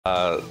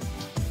Uh,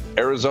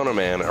 Arizona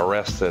man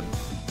arrested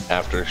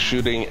after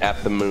shooting at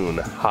the moon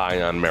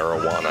high on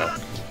marijuana.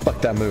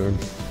 Fuck that moon.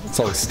 It's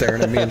always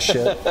staring at me and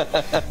shit.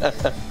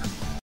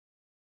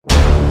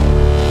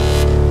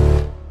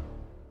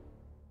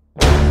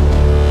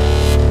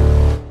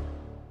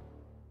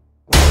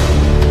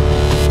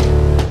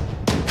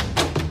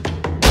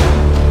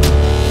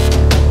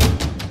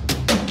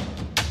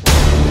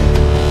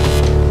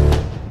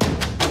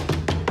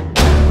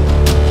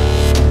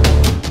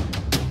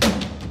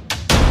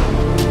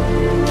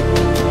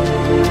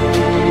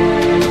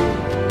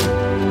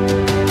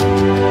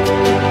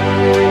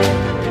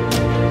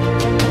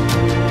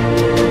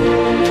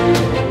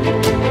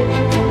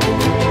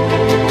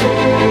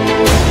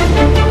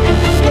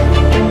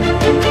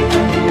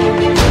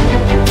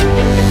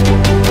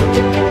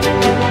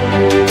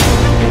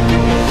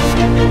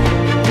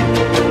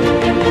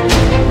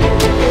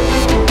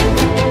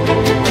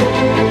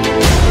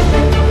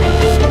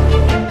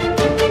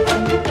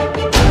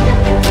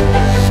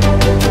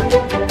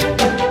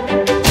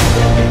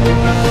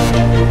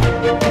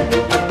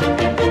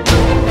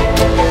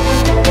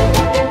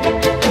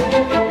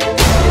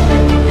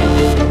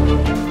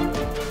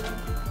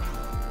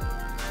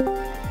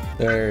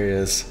 There he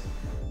is.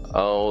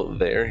 Oh,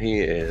 there he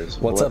is.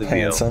 What's up,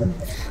 handsome?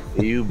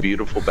 You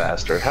beautiful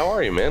bastard. How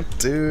are you, man?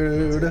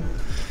 Dude.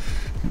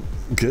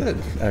 Good,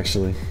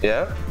 actually.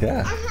 Yeah?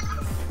 Yeah.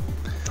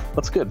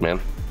 That's good, man.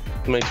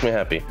 It makes me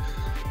happy.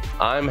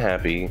 I'm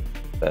happy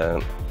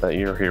that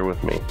you're here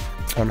with me.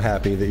 I'm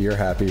happy that you're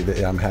happy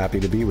that I'm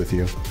happy to be with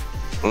you.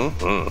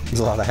 Mm-hmm.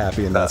 There's a lot of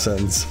happy in that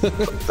sentence.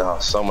 Oh,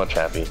 so much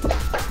happy.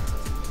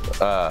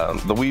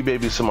 The wee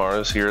baby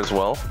Samara's here as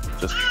well.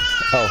 Just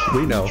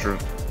we know.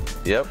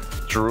 Yep,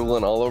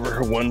 drooling all over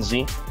her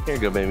onesie. Here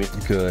you go, baby.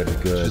 Good.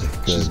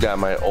 She's got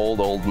my old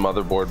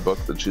motherboard book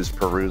that she's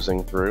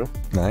perusing through.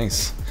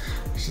 Nice.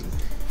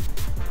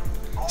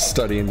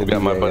 Studying to be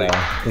my buddy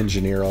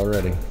engineer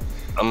already.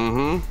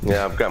 Mm-hmm.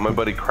 Yeah, I've got my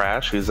buddy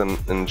Crash. He's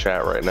in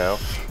chat right now.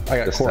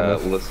 I got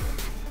Cormac.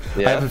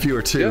 Yeah. I have a few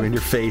or two in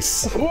your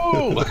face.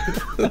 Ooh.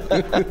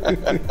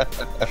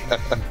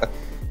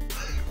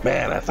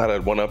 Man, I thought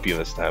I'd one-up you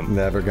this time.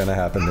 Never gonna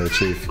happen there,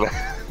 Chief.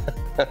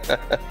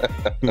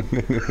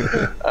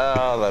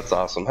 Oh, that's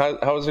awesome.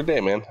 How was your day,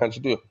 man? How'd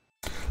you do?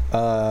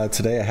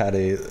 Today I had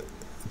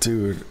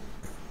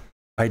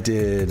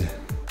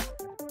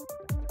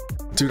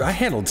I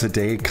handled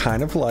today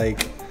kind of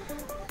like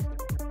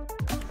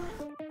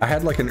I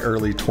had like an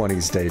early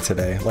 20s day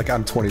today. Like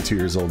I'm 22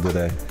 years old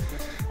today.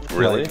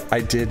 Really? Like,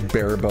 I did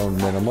bare bone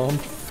minimum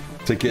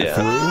to get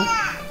through.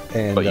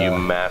 And but you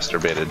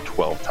masturbated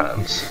 12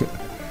 times.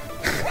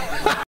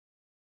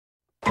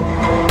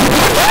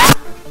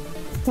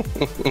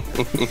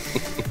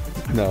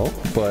 No,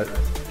 but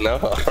no.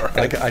 All right.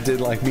 Like I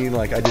did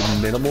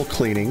minimal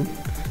cleaning,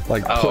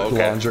 like put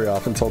laundry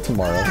off until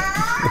tomorrow.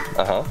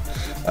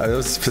 It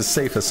was a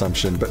safe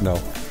assumption, but no.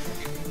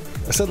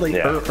 I said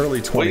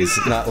early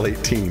 20s, not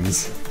late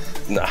teens.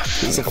 Nah,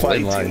 it's a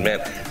fine line, man.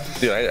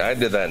 Dude, I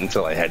did that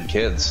until I had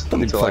kids.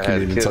 Until I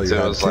had kids, it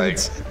was like,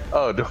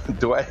 oh,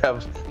 do I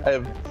have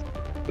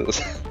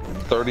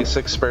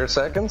 36 spare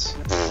seconds?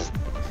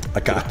 I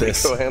got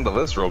this. Go handle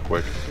this real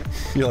quick.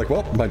 You're like,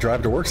 well, my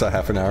drive to work's a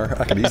half an hour.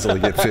 I can easily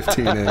get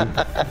 15 in.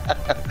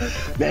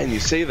 Man,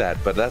 you say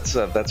that, but that's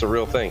a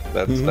real thing.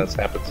 That's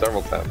happened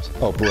several times.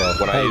 Oh, bro.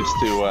 When I used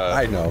to,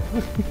 I know.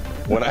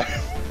 When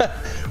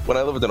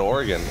I lived in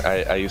Oregon,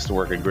 I used to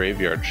work a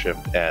graveyard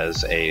shift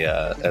as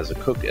a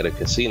cook at a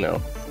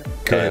casino.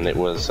 Good. And it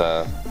was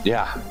and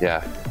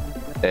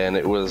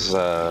it was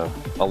a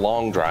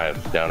long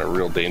drive down a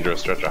real dangerous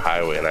stretch of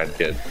highway, and I'd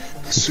get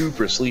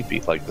super sleepy,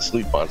 like the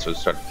sleep monsters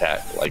start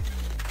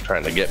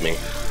trying to get me.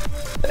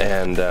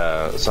 And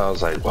so I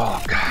was like,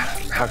 well, God,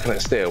 how can I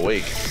stay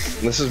awake?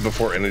 And this is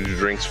before energy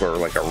drinks were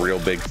like a real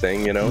big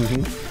thing, you know?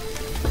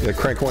 Mm-hmm. Yeah,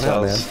 crank one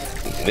out, man.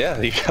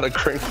 Yeah, you gotta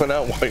crank one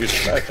out while you're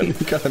driving.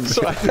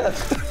 So I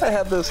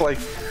had this like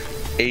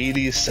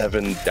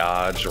 87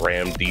 Dodge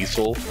Ram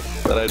diesel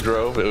that I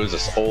drove. It was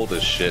just old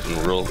as shit and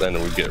it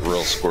would get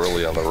real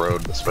squirrely on the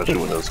road, especially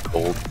when it was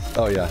cold.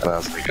 Oh yeah. And I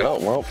was like, oh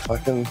well,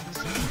 fucking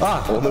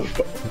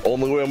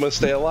only way I'm gonna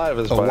stay alive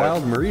is by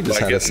Wild Marie just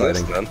had a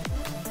sighting.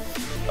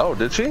 Oh,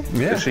 did she?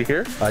 Yeah. Is she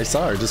here? I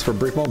saw her just for a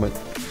brief moment.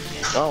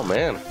 Oh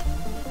man.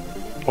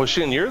 Was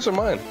she in yours or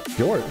mine?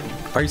 Yours.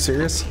 Are you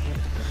serious?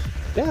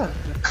 Yeah,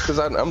 because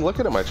I'm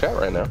looking at my chat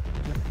right now.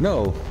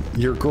 No,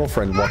 your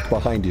girlfriend walked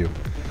behind you.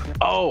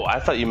 Oh, I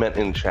thought you meant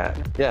in chat.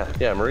 Yeah,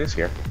 Marie's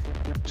here.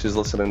 She's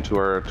listening to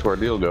our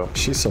deal go.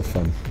 She's so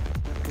fun.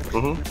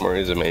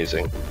 Marie's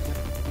amazing.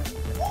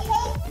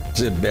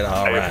 She's a bit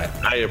all right.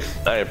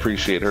 I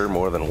appreciate her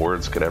more than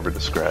words could ever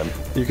describe.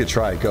 You could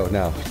try. Go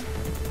now.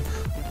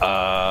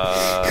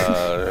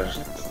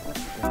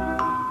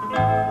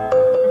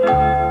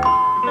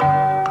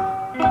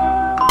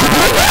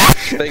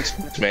 Thanks,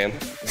 man.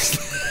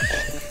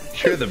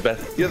 You're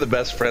the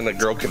best friend a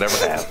girl could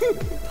ever have.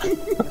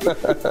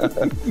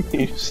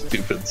 You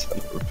stupid son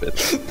of a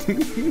bitch.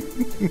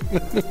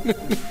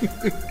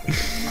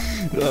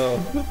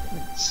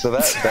 So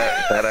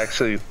that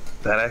actually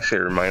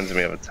reminds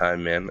me of a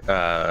time, man.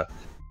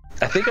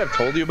 I think I've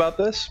told you about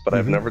this, but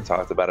I've never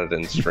talked about it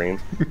in stream.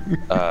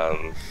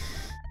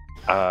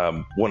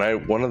 One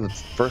of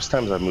the first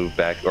times I moved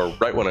back, or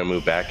right when I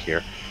moved back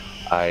here,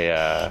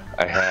 I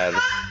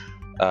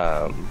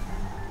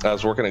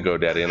was working at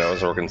GoDaddy and I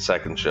was working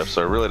second shift,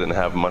 so I really didn't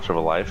have much of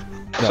a life.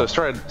 No.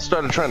 So I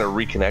started trying to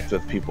reconnect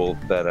with people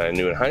that I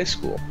knew in high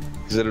school,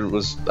 because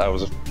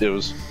it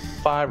was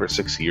 5 or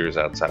 6 years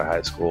outside of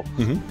high school.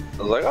 I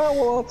was like, oh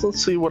well,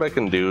 let's see what I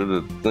can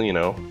do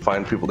to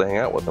find people to hang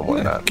out with and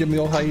whatnot. Give me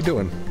all how you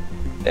doing.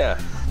 Yeah,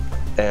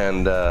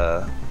 and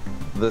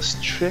this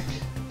chick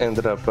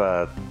ended up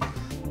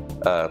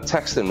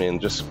texting me and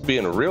just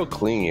being real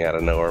clingy out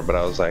of nowhere. But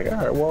I was like, all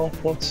right, well,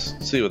 let's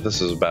see what this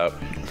is about.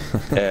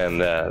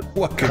 And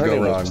what could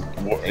go wrong?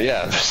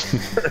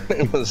 Her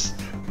name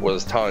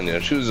was Tanya.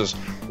 She was just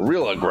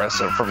real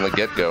aggressive from the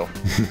get-go.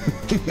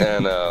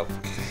 And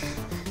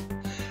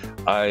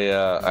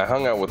I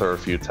hung out with her a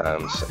few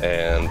times,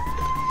 and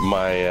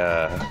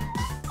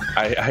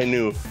I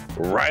knew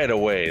right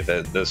away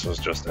that this was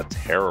just a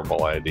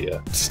terrible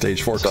idea.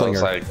 Stage 4 clinger. I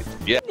was like,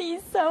 yeah. Be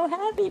so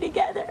happy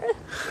together.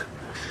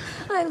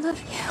 I love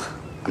you.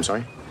 I'm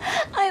sorry?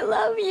 I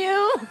love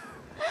you.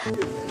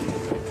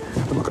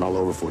 I'm looking all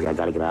over for you. I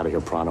gotta get out of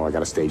here pronto. I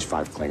got a stage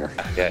 5 clinger.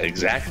 Yeah,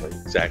 exactly.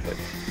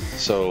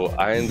 So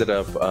I ended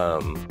up,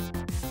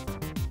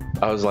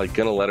 I was like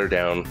gonna let her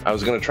down. I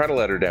was gonna try to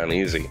let her down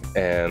easy,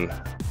 and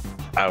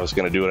I was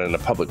gonna do it in a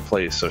public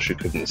place so she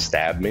couldn't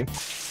stab me.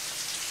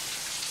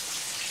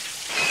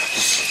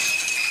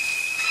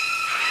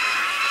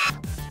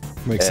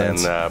 Makes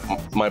sense.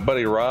 And my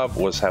buddy Rob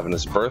was having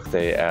his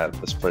birthday at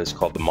this place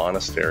called the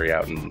Monastery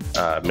out in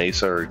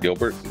Mesa or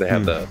Gilbert. They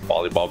have the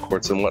volleyball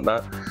courts and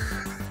whatnot.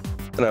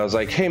 And I was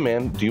like, hey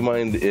man, do you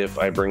mind if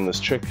I bring this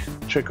chick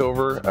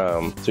over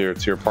to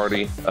your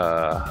party?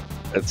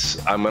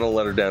 I'm gonna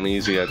let her down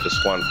easy. I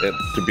just want it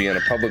to be in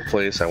a public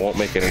place. I won't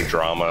make any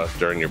drama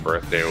during your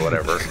birthday or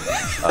whatever.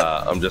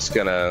 I'm just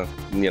gonna,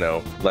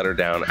 let her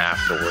down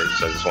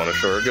afterwards. I just want to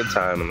show her a good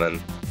time, and then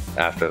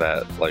after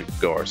that, like,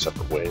 go our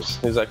separate ways.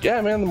 He's like, yeah,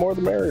 man, the more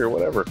the merrier,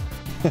 whatever.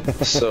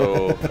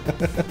 So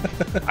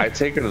I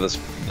take her to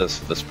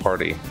this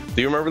party.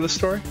 Do you remember this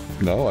story?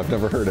 No, I've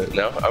never heard it.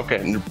 No?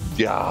 Okay.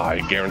 Yeah, I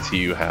guarantee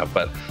you have,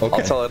 but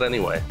okay. I'll tell it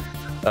anyway.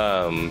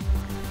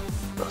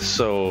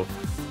 So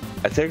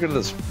I take her to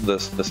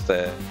this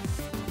thing.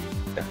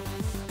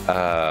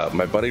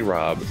 My buddy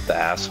Rob, the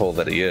asshole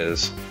that he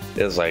is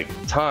like,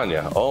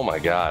 Tanya, oh my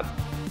God,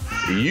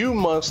 you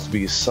must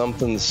be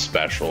something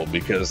special,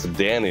 because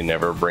Danny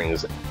never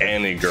brings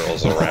any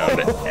girls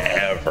around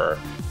ever.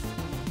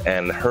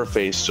 And her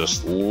face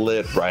just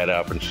lit right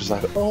up, and she's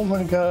like, oh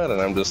my God. And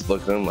I'm just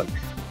looking at him like,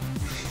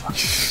 fuck,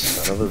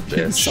 son of a bitch.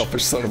 You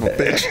selfish son of a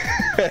bitch.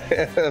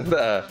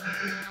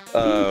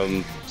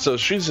 And so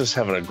she's just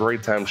having a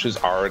great time. She's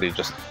already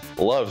just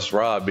loves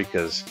Rob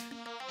because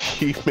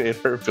he made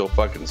her feel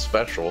fucking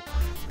special.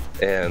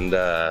 And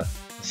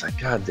it's like,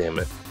 God damn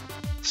it.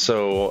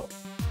 So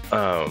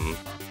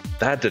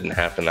that didn't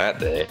happen that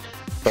day.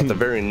 But the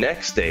very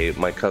next day,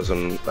 my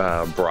cousin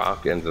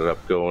Brock ended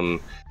up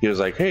going. He was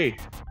like, hey,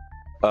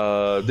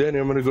 Danny,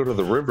 I'm gonna go to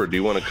the river. Do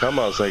you want to come?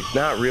 I was like,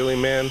 not really,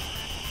 man.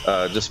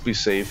 Just be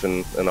safe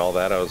and all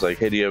that. I was like,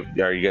 hey,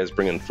 are you guys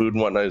bringing food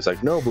and whatnot? He's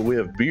like, no, but we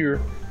have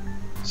beer.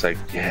 It's like,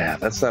 yeah,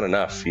 that's not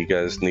enough. You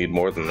guys need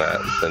more than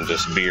that, than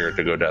just beer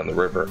to go down the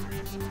river.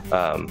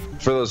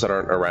 For those that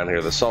aren't around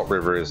here, the Salt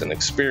River is an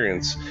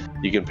experience.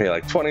 You can pay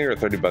like 20 or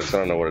 30 bucks. I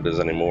don't know what it is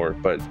anymore,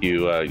 but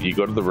you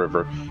go to the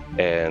river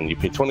and you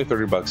pay 20,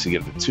 30 bucks. You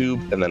get a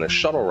tube and then a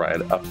shuttle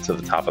ride up to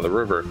the top of the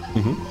river.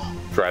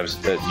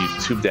 Drives you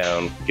tube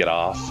down, get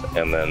off,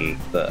 and then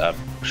the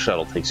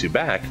shuttle takes you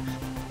back.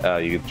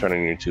 You can turn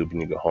on your tube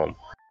and you go home.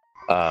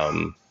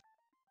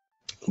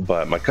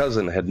 But my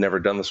cousin had never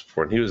done this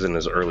before, and he was in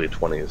his early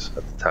 20s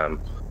at the time.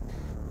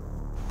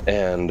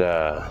 And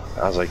I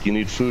was like, you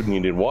need food and you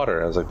need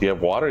water. I was like, do you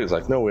have water? He's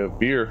like, no, we have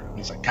beer.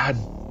 He's like, God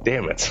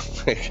damn it.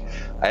 Like,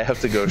 I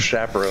have to go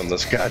chaperone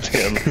this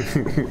goddamn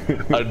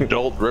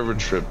adult river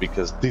trip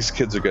because these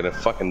kids are going to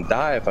fucking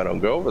die if I don't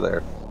go over there.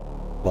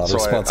 A lot of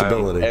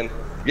responsibility. And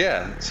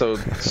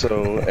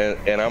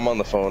I'm on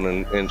the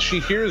phone, and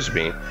she hears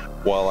me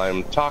while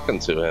I'm talking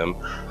to him.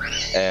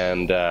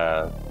 And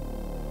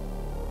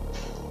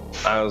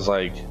I was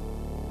like,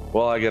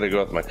 well, I gotta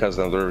go with my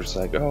cousin on the river. She's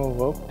like,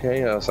 oh,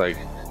 okay. I was like,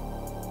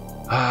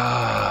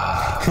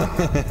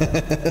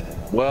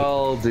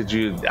 well, did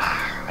you,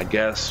 I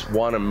guess,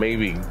 want to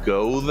maybe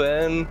go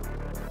then?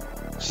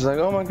 She's like,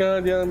 oh my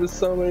God, yeah, it's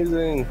so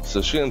amazing.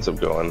 So she ends up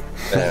going.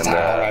 And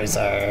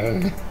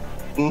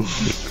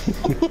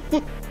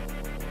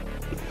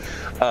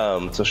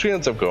so she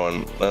ends up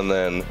going, and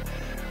then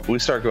we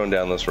start going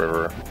down this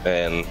river,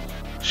 and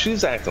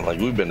she's acting like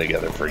we've been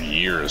together for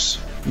years,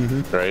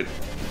 right?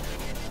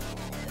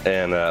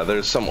 And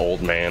there's some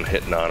old man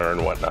hitting on her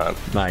and whatnot.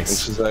 Nice. And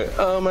she's like,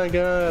 oh my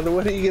God,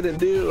 what are you gonna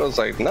do? I was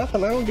like,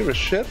 nothing, I don't give a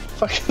shit.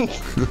 Fucking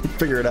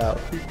figure it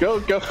out. Go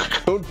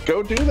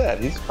do that.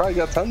 He's probably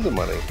got tons of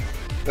money.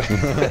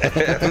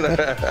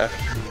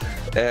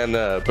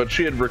 But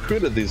she had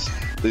recruited these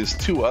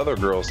two other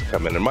girls to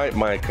come in, and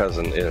my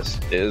cousin is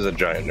a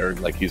giant nerd.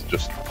 Like, he's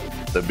just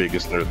the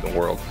biggest nerd in the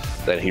world.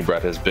 That he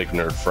brought his big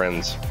nerd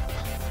friends,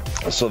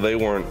 so they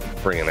weren't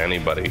bringing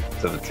anybody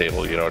to the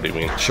table. You know what I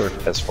mean? Sure.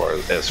 As far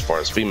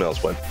as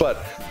females went,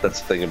 but that's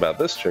the thing about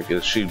this chick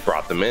is she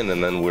brought them in,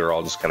 and then we were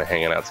all just kind of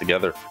hanging out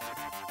together.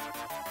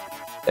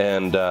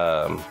 And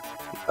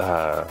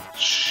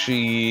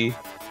she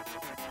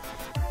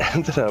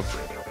ended up.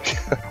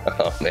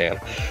 Oh man,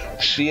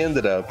 she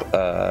ended up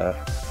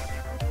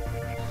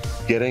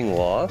getting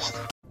lost.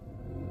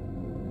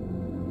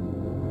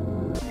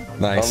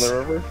 Nice. On the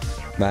river.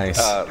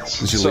 Nice.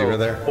 Did you leave her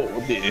there?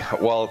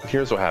 Well,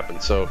 here's what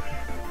happened. So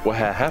what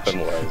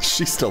happened was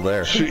she's still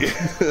there.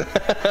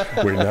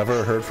 We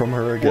never heard from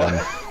her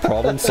again.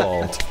 Problem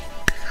solved.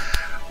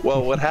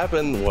 Well, what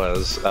happened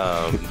was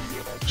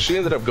she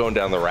ended up going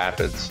down the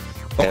rapids,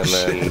 and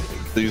then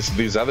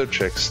these other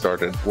chicks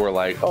were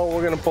like, oh,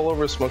 we're gonna pull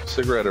over, smoke a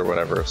cigarette or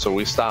whatever. So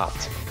we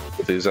stopped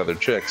with these other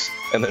chicks,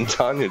 and then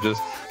Tanya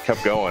just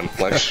kept going.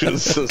 Like, she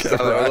was just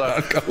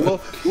like,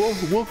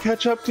 we'll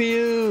catch up to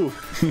you,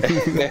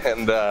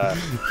 and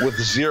with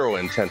zero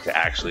intent to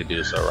actually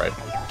do so, right?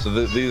 So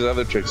these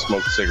other chicks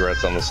smoked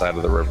cigarettes on the side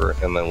of the river,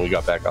 and then we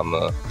got back on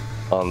the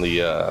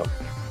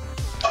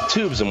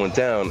tubes and went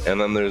down, and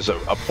then there's a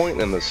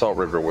point in the Salt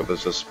River where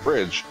there's this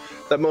bridge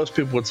that most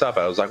people would stop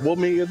at. I was like, we'll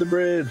meet you at the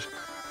bridge.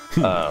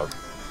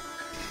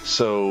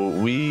 So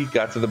we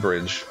got to the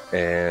bridge,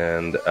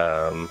 and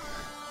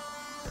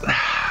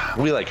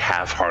we like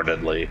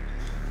half-heartedly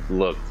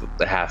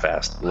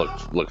half-assed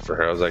looked for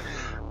her. I was like,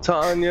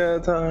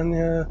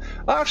 Tanya,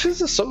 oh,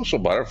 she's a social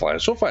butterfly,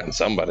 she'll find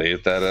somebody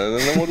and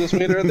then we'll just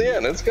meet her at the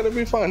end. It's gonna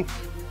be fun.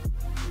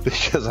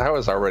 Because I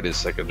was already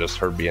sick of just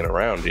her being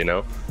around, you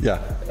know? Yeah.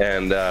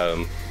 And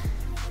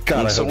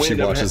God, I hope she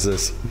watches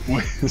this.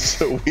 Me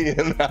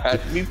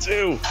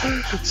too.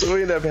 So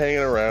we end up hanging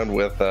around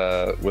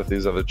with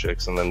these other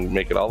chicks, and then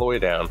make it all the way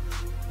down.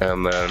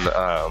 And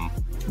then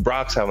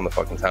Brock's having the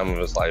fucking time of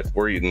his life.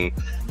 We're eating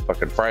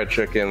fucking fried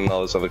chicken and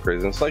all this other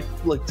crazy. It's like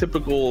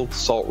typical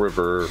Salt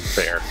River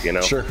fare, you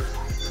know? Sure.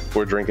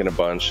 We're drinking a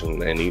bunch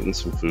and eating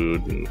some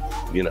food and,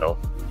 you know,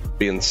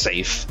 being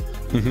safe.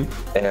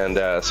 Mm-hmm.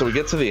 And so we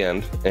get to the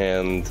end,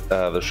 and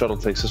the shuttle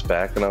takes us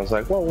back, and I was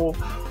like, well,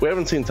 we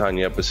haven't seen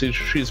Tanya yet, but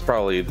she's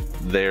probably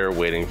there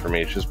waiting for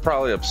me. She's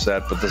probably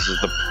upset, but this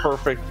is the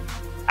perfect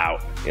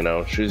out, you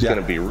know? She's going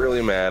to be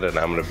really mad, and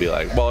I'm going to be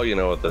like, well, you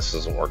know what, this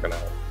isn't working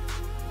out.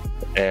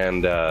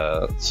 And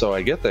so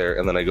I get there,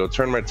 and then I go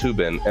turn my tube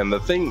in, and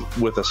the thing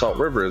with the Salt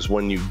River is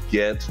when you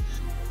get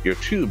your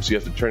tubes, you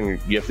have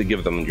to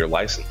give them your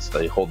license.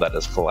 They hold that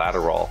as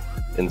collateral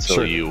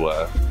until you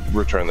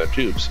return their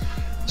tubes.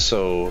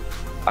 So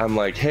I'm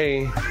like,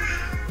 hey,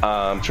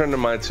 I'm turning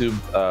my tube.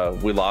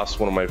 We lost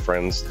one of my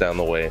friends down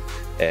the way,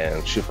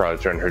 and she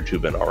probably turned her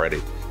tube in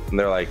already. And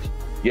they're like,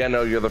 yeah,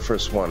 no, you're the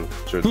first one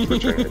to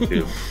return your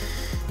tube.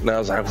 And I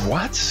was like,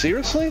 what?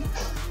 Seriously?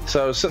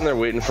 So I was sitting there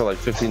waiting for like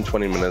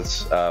 15-20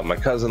 minutes. My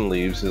cousin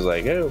leaves. He's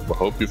like, hey, I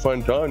hope you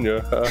find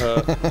Tanya.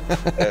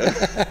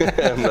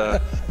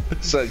 And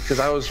so, because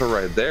I was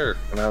right there,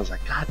 and I was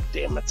like, God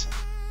damn it.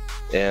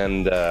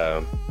 And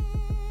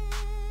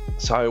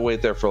so I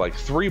wait there for like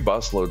 3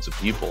 busloads of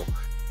people,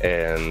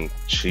 and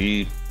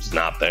she's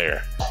not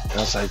there. And I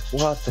was like,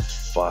 what the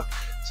fuck?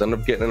 So I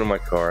ended up getting into my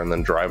car and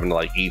then driving to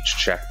like each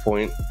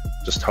checkpoint,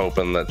 just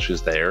hoping that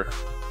she's there.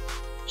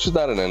 She's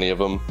not in any of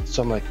them.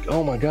 So I'm like,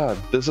 oh my God,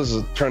 this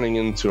is turning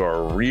into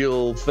a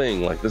real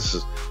thing. Like, this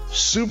is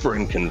super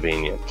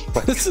inconvenient.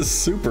 This is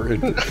super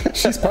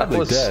she's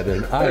probably dead,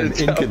 and I'm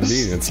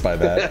inconvenienced by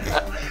that.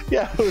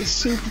 Yeah, I was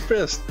super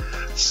pissed.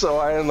 So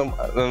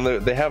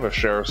and they have a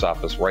sheriff's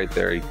office right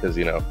there, because,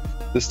 you know,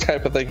 this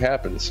type of thing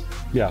happens.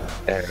 Yeah.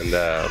 And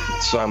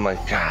so I'm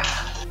like, God,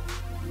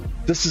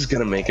 this is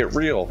gonna make it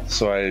real.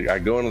 So I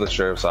go into the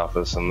sheriff's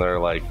office, and they're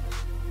like,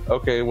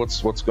 okay,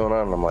 what's going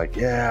on? And I'm like,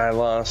 yeah, I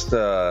lost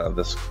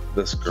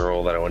this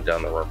girl that I went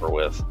down the river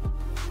with.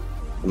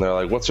 And they're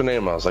like, what's her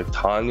name? I was like,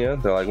 Tanya.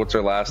 They're like, what's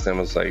her last name?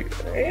 I was like,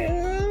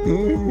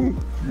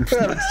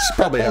 she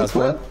probably has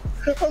one.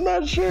 I'm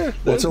not sure.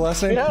 What's her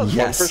last name? Yes,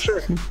 one for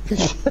sure.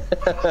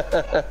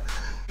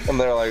 And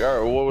they're like, all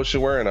right, well, what was she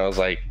wearing? I was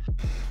like,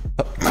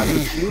 a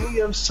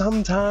bikini of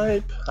some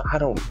type. I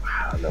don't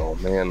know,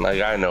 man.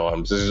 Like, I know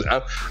I'm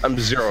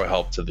zero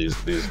help to these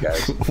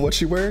guys. What's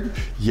she wearing?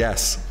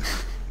 Yes.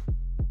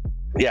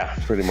 Yeah,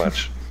 pretty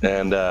much.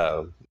 And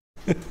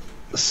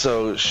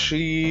so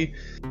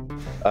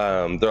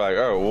they're like,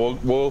 oh,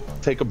 we'll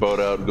take a boat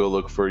out and go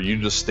look for her.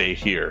 You just stay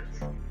here.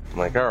 I'm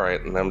like, all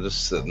right. And I'm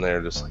just sitting there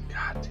just like,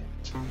 God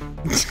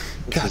damn it.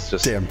 God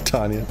damn,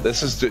 Tanya.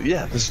 This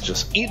is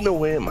just eating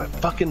away at my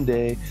fucking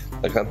day.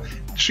 Like,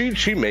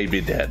 she may be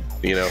dead,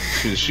 you know.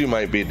 She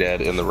might be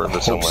dead in the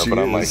river somewhere. But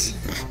I'm like,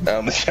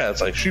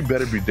 it's like, she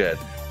better be dead.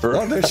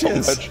 Oh, there she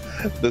is.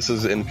 This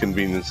is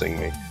inconveniencing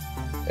me.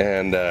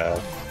 And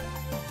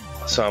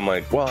so I'm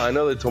like, well, I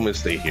know they told me to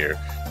stay here,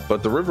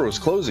 but the river was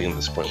closing at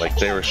this point. Like,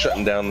 they were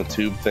shutting down the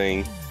tube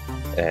thing,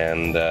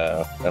 and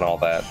all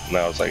that. And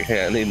I was like,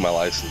 hey, I need my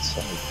license.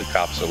 The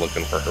cops are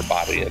looking for her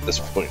body at this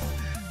point.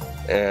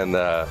 And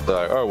they're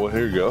like, oh, well,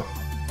 here you go.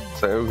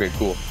 It's like, okay,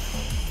 cool.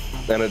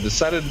 And I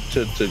decided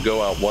to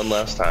go out one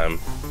last time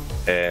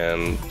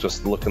and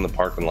just look in the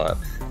parking lot.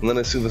 And then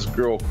I see this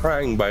girl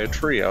crying by a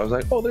tree. I was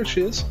like, oh, there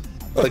she is.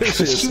 Like,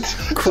 she is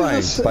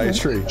crying by a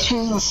tree.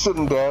 She's just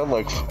sitting down,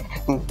 like,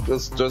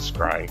 just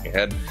crying.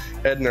 Head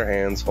in her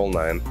hands, whole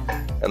nine.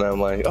 And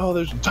I'm like, oh,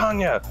 there's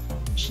Tanya.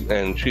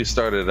 And she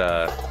started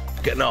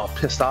getting all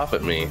pissed off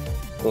at me.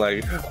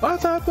 Like, I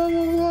thought blah,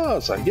 blah, blah. I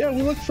was like, yeah,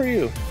 we looked for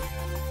you.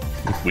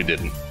 We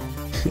didn't.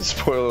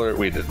 Spoiler alert,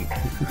 we didn't.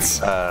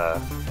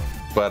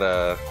 But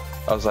I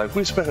was like,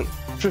 we spent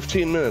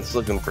 15 minutes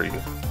looking for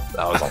you.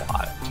 That was a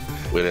lot.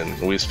 We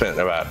didn't. We spent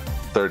about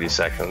 30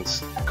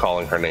 seconds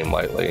calling her name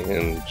lightly,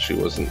 and she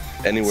wasn't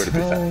anywhere to be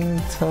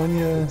found.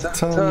 Tanya.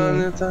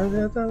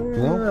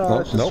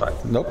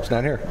 Nope, it's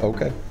not here.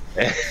 Okay.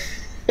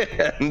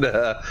 And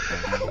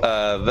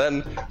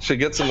then she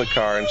gets in the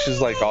car, and she's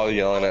like all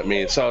yelling at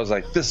me. So I was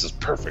like, this is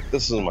perfect.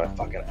 This is my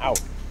fucking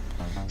out.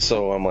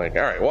 So I'm like,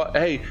 all right, well,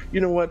 hey,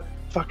 you know what?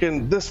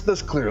 Fucking this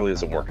clearly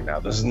isn't working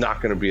out. This is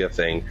not going to be a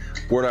thing.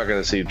 We're not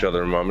going to see each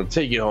other. I'm going to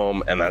take you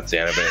home, and that's the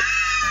end of it.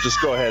 Just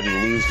go ahead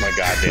and lose my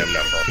goddamn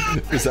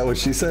number. Is that what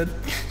she said?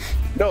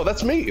 No,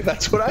 that's me.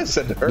 That's what I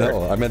said to her.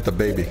 No, I meant the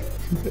baby.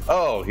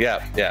 Oh,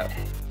 yeah.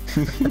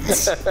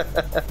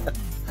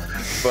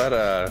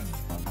 But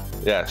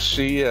yeah,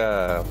 she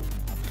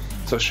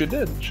so she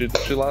did. She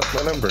lost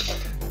my number.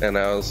 And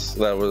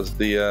that was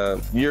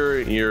the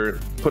you're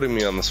putting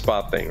me on the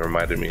spot thing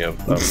reminded me of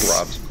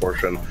Rob's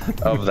portion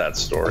of that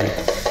story.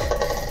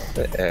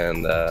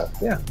 And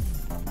yeah,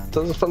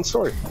 so it was a fun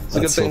story. It's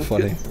a good thing. So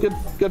funny.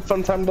 Good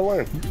fun time to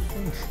learn.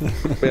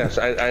 Yeah,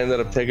 so I ended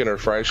up taking her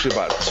for. She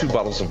bought 2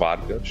 bottles of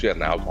vodka. She had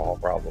an alcohol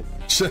problem.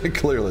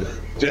 Clearly,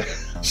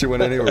 she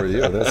went anywhere with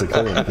you. That's a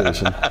clear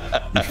indication.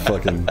 You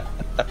fucking.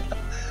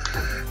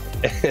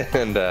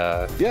 And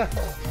yeah,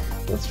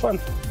 it's fun.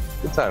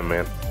 Good time,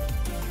 man.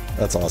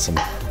 That's awesome.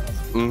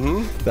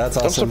 Mm-hmm. That's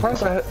awesome.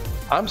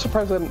 I'm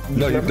surprised I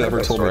No, you've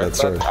never told me that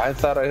story. I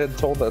thought I had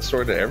told that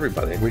story to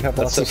everybody. We have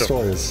lots of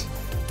stories.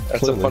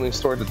 That's a funny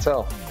story to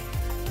tell.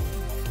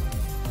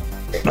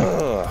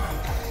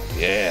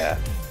 Yeah.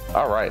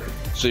 All right.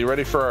 So you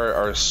ready for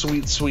our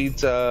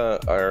sweet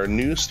our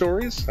news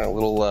stories? Our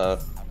little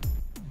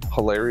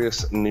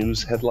hilarious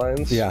news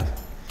headlines? Yeah.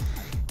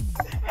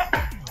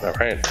 All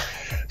right.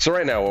 So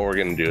right now what we're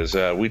going to do is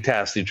we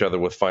tasked each other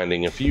with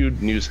finding a few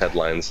news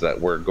headlines that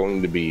were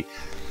going to be,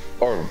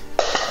 or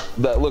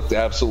that looked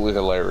absolutely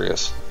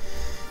hilarious,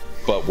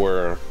 but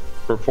were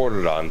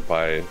reported on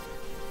by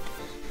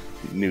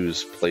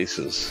news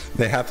places.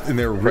 They have, and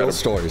they're real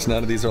stories.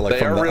 None of these are like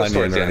from the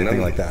Onion or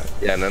anything like that.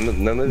 Yeah,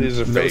 none of these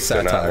are fake.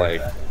 Satire. They're not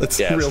like, it's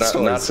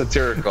not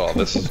satirical.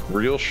 This is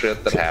real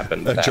shit that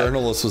happened. A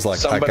journalist was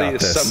like, I got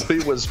this.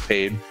 Somebody was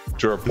paid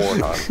to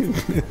report on.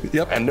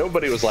 Yep. And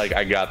nobody was like,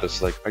 I got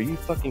this. Like, are you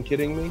fucking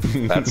kidding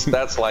me?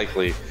 That's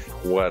likely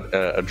what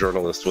a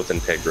journalist with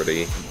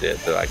integrity did.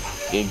 They're like,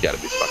 you gotta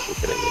be fucking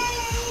kidding me.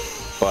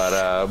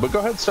 But go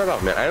ahead and start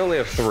off, man. I only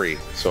have 3,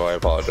 so I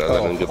apologize.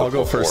 I'll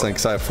go first then,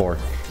 because I have 4.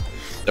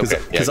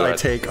 Because I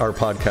take our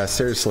podcast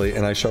seriously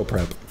and I show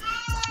prep.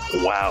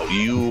 Wow,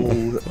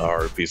 you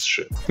are a piece of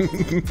shit.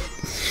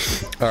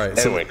 All right,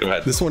 anyway, go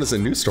ahead. This one is a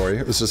news story.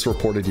 It was just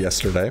reported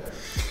yesterday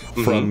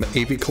from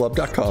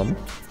avclub.com,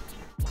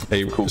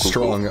 a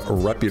strong,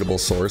 reputable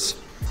source.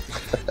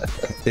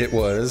 It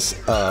was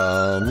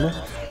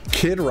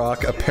Kid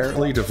Rock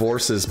apparently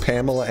divorces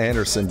Pamela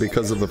Anderson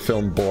because of the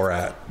film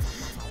Borat.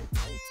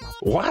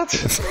 What?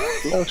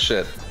 No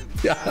shit.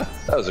 Yeah,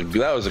 that was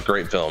a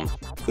great film.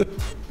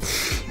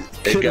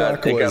 It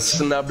got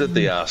snubbed at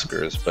the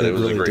Oscars, but it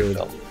was really a great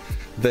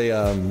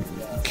film.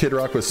 Kid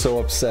Rock was so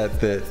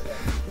upset that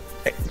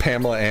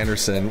Pamela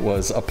Anderson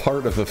was a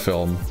part of the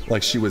film,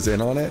 like she was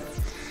in on it,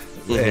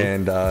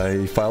 and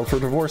he filed for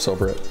divorce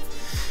over it.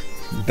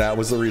 That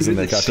was the reason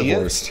they got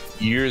divorced.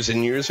 Years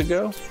and years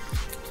ago?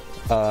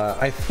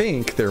 I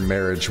think their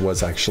marriage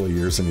was actually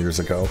years and years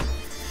ago.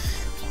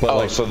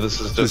 But so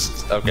this is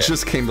just okay. It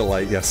just came to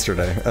light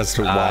yesterday as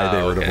to why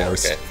they were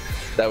divorced. Okay.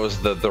 That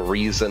was the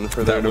reason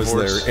for their divorce? That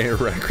was their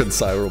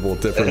irreconcilable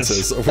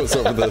differences. It was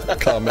over the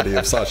comedy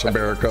of Sacha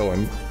Baron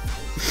Cohen.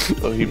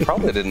 Well, he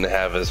probably didn't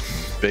have as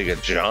big a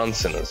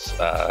Johnson as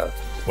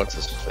what's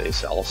his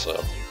face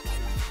also,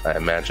 I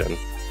imagine.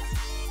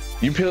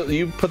 You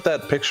put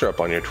that picture up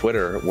on your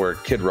Twitter where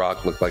Kid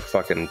Rock looked like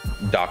fucking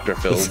Dr.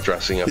 Phil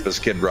dressing up as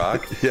Kid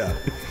Rock. Yeah.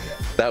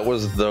 That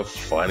was the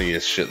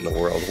funniest shit in the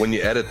world. When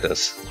you edit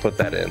this, put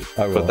that in.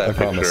 I will. Put that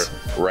picture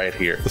promise. Right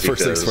here. The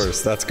first things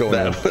first. That's going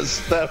on.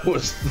 That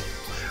was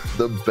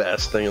the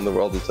best thing in the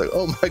world. It's like,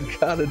 oh my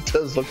god, it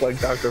does look like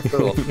Dr.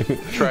 Phil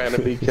trying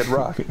to be Kid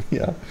Rock.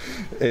 Yeah,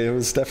 it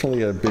was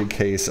definitely a big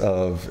case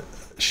of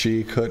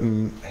she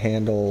couldn't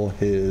handle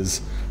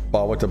his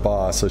ba with the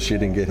ba, so she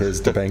didn't get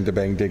his da bang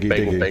diggy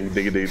diggy. Bang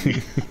diggy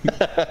diggy.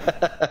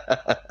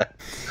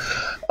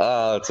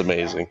 Oh, it's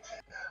amazing.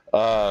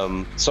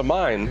 So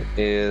mine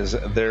is,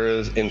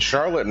 in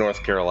Charlotte,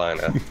 North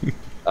Carolina,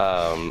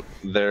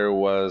 there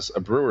was a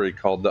brewery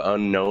called the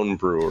Unknown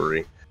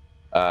Brewery.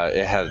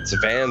 It had its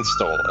van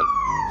stolen.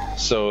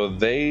 So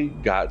they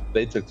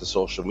took to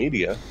social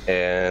media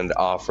and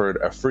offered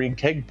a free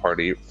keg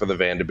party for the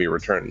van to be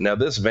returned. Now,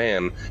 this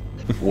van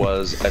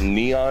was a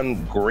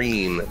neon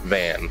green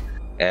van,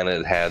 and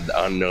it had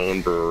the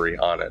Unknown Brewery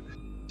on it.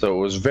 So it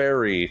was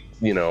very,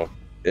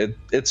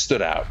 it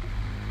stood out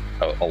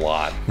a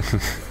lot.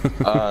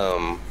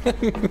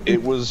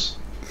 It was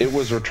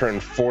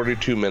returned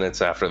 42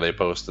 minutes after they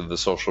posted the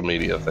social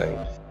media thing,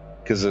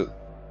 because it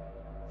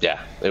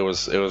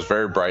was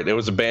very bright. It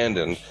was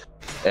abandoned,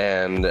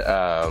 and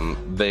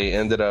what they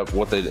ended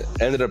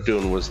up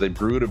doing was they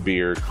brewed a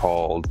beer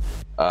called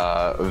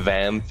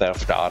Van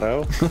Theft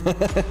Auto,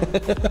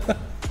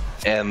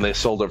 and they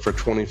sold it for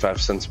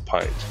 25 cents a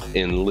pint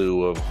in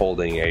lieu of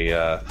holding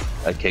a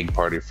keg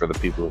party for the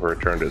people who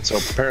returned it. So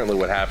apparently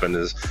what happened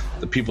is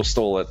the people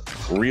stole it,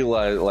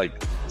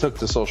 took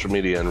to social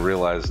media and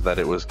realized that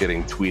it was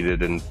getting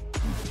tweeted and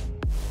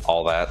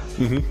all that,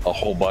 a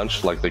whole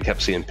bunch. Like, they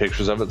kept seeing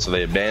pictures of it, so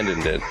they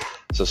abandoned it.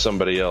 So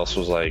somebody else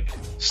was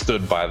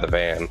stood by the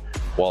van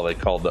while they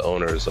called the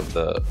owners of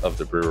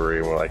the brewery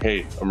and were like,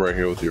 "Hey, I'm right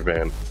here with your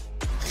van."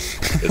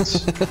 They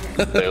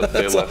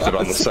left it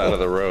on the side of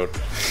the road.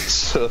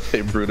 So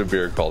they brewed a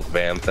beer called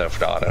Van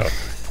Theft Auto,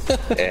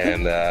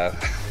 and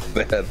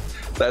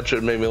that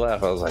shit made me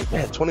laugh. I was like,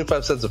 man,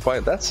 25 cents a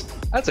pint, that's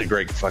a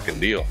great fucking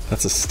deal.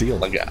 That's a steal.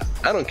 Like,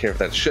 I don't care if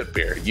that's shit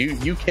beer.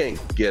 You can't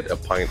get a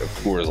pint of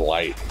Coors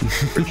Light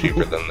for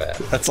cheaper than that.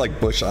 That's like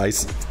Busch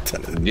Ice.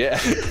 Yeah.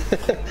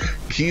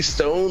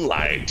 Keystone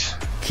Light.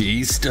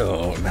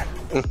 Keystone.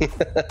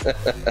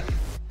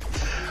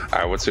 All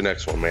right, what's your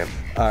next one, man?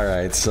 All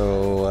right,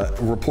 so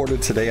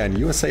reported today on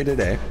USA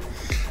Today,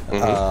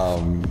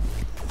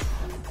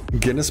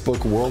 Guinness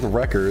Book World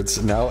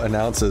Records now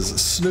announces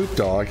Snoop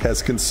Dogg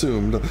has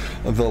consumed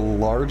the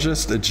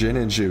largest gin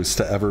and juice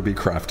to ever be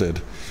crafted.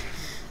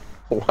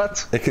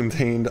 What? It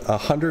contained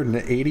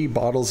 180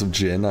 bottles of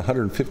gin,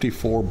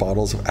 154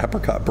 bottles of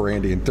apricot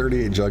brandy, and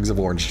 38 jugs of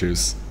orange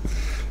juice,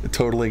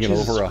 totaling in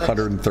over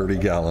 130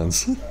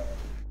 gallons.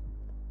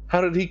 How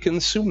did he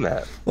consume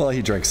that? Well,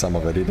 he drank some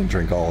of it. He didn't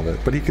drink all of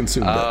it, but he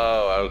consumed it.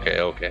 Oh, okay.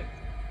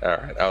 All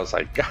right. I was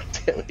like, God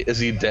damn it. Is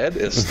he dead?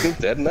 Is Snoop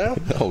dead now?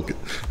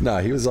 No,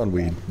 he was on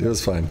weed. It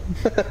was fine.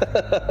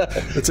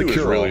 It's a cure. He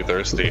was really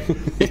thirsty.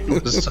 He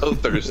was so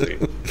thirsty.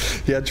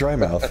 He had dry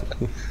mouth.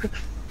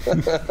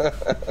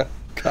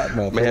 Cotton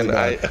mouth. Man,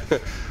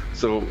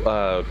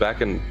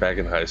 back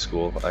in high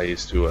school, I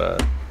used to,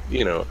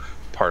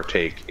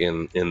 partake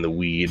in the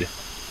weed,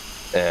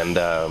 and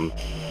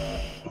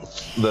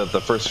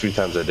the first few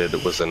times I did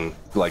it was in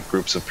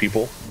groups of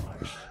people,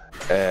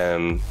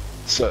 and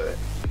so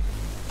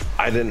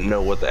I didn't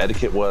know what the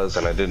etiquette was,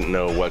 and I didn't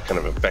know what kind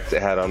of effect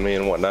it had on me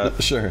and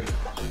whatnot. Sure.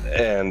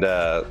 And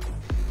I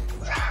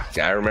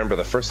remember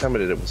the first time I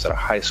did it was at a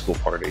high school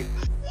party,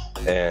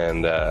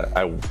 and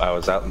I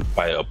was out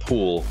by a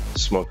pool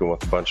smoking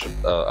with a bunch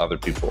of other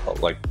people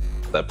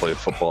that played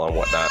football and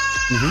whatnot.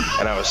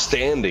 And I was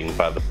standing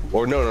by I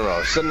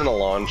was sitting in a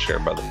lawn chair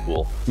by the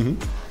pool.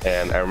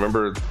 And I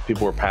remember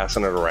people were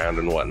passing it around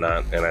and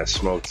whatnot, and I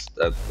smoked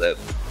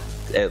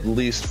at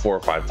least 4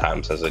 or 5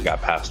 times as it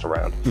got passed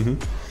around.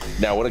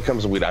 Now, when it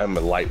comes to weed, I'm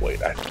a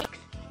lightweight. I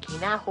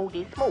cannot hold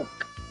this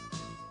smoke.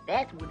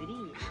 That's what it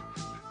is.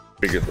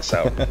 Figured this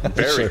out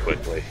very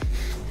quickly,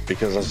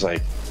 because I was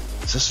like,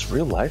 is this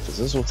real life? Is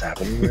this what's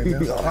happening right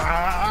now?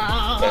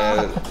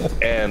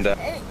 and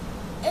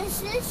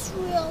is this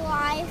real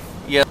life?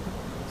 Yep.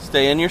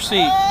 Stay in your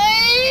seat.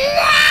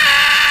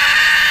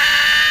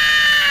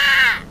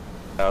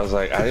 I was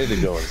like, I need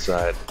to go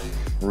inside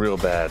real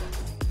bad.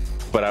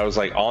 But I was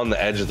on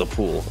the edge of the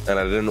pool, and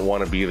I didn't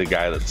want to be the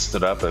guy that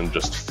stood up and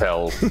just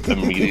fell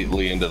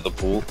immediately into the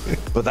pool.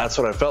 But that's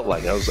what I felt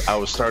like. I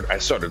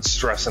started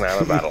stressing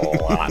out about it a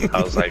lot.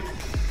 I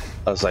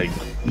was like,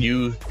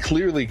 you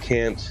clearly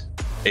can't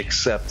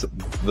accept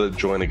the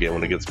joint again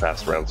when it gets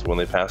passed around. So when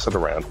they pass it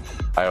around,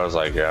 I was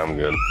like, yeah, I'm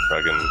good.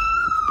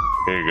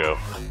 Here you go.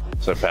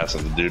 So I passed it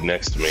to the dude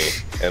next to me,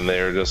 and they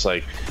were just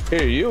like,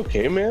 hey, are you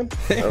okay, man?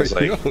 I was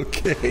like, are you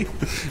okay?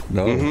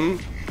 No.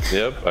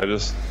 Yep.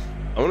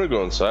 I'm gonna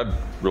go inside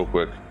real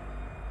quick.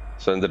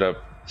 So I ended up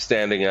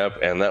standing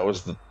up, and that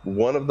was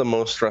one of the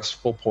most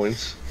stressful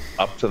points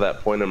up to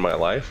that point in my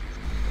life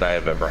that I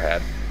have ever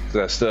had.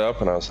 Because I stood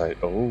up and I was like,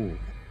 oh,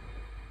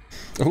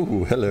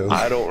 hello.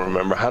 I don't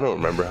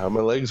remember how my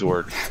legs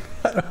work.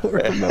 I don't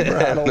remember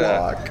how to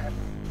walk.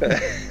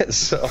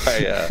 So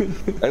I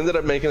ended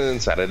up making it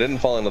inside. I didn't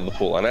fall into the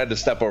pool, and I had to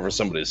step over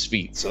somebody's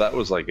feet. So that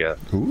was like a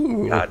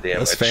goddamn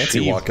that's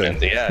fancy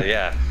walking.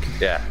 Yeah.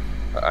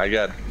 I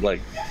got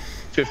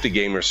 50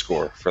 gamer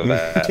score for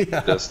that.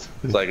 Yeah. Just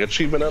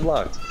achievement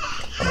unlocked.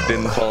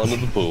 Didn't fall into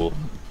the pool.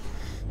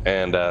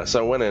 And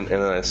so I went in,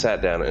 and then I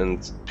sat down,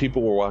 and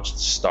people were watching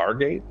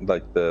Stargate,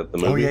 the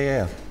movie. Oh,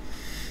 yeah.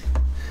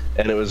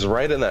 And it was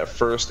right in that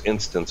first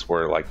instance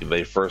where like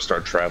they first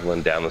start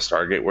traveling down the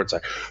Stargate, where it's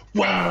like,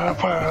 wah,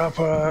 wah,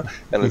 wah,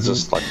 and it's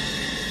just like.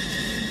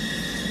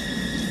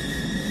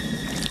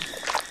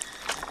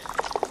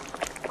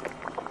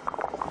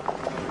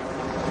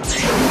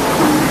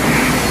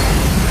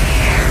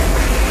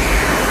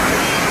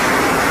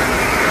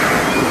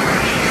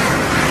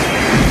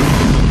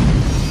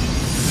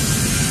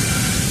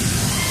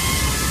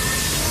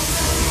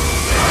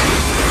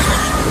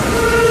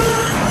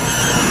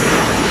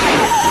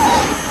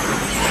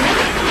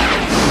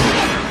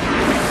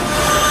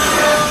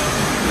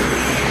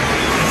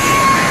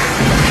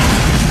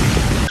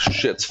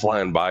 Shit's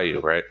flying by you,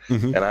 right?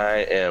 And I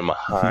am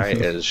high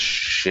as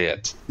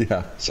shit.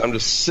 Yeah. So I'm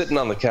just sitting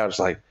on the couch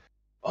like,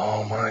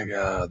 oh my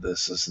God,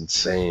 this is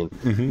insane.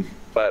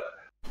 But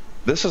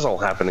this is all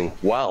happening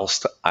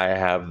whilst I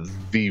have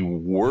the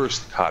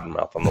worst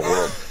cottonmouth in the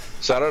world.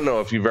 So I don't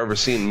know if you've ever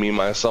seen Me,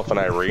 Myself, and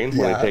Irene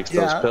when he takes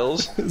those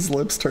pills. His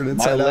lips turn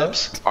inside out. My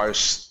lips are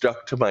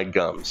stuck to my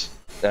gums.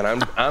 And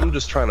I'm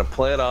just trying to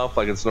play it off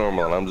like it's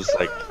normal. And I'm just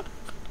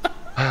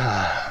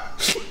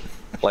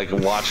like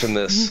watching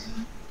this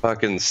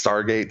fucking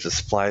Stargate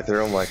just fly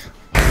through. I'm like,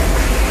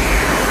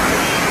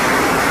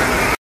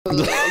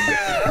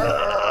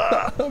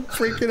 I'm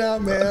freaking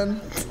out, man.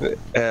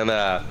 And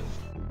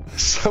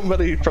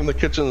somebody from the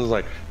kitchen was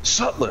like,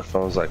 Sutliff. I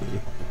was like,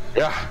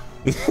 yeah.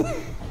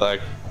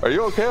 Like, are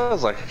you okay? I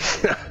was like,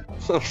 yeah,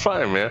 I'm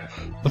fine, man.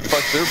 What the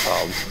fuck's your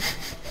problem?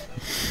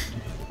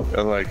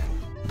 And like,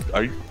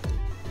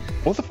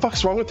 what the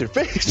fuck's wrong with your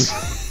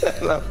face?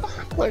 And I'm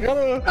like, I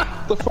don't know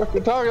what the fuck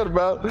you're talking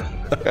about.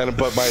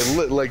 But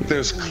my like,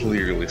 there's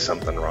clearly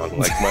something wrong.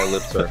 Like, my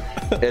lips are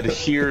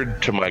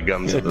adhered to my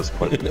gums at this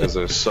point because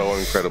they're so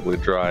incredibly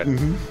dry.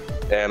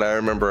 And I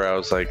remember I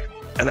was like,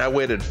 and I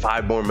waited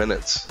 5 more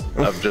minutes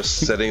of just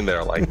sitting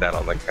there like that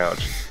on the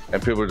couch.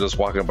 And people were just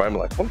walking by me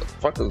like, what the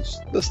fuck is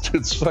this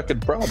dude's fucking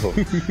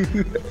problem?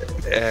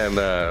 And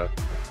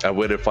I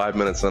waited 5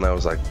 minutes, and I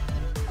was like,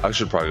 I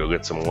should probably go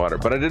get some water.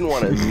 But I didn't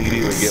want to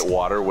immediately get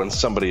water when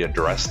somebody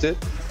addressed it,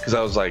 because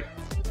I was like,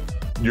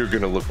 you're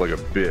going to look like a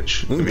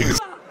bitch.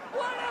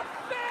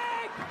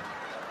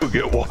 Go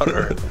get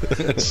water.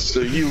 So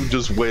you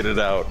just wait it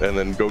out and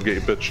then go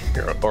get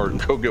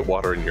go get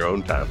water in your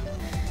own time.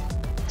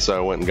 So I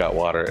went and got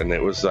water, and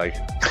it was like,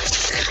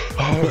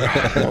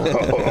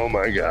 oh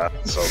my God,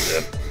 so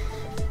good.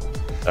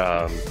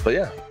 But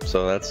yeah,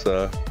 so that's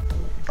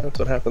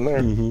what happened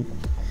there.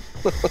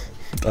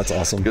 That's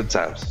awesome. Good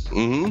times.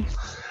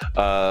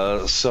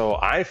 So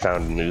I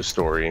found a news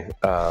story.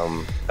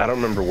 I don't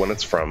remember when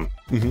it's from,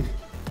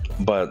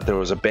 but there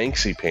was a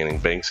Banksy painting.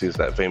 Banksy is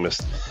that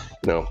famous,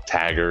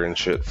 tagger and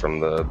shit from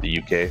the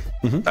UK.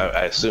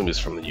 I assume he's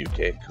from the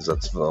UK because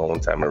that's the only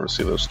time I ever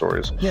see those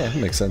stories. Yeah, it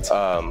makes sense.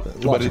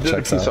 But he did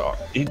a piece of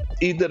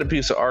he did a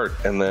piece of art,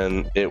 and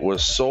then it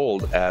was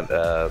sold at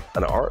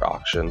an art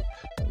auction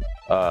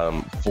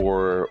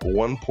for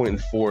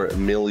 $1.4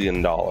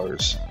 million,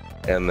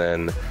 and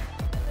then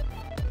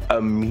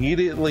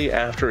immediately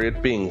after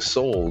it being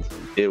sold,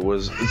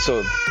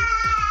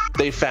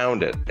 they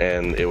found it,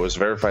 and it was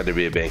verified to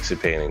be a Banksy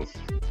painting,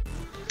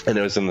 and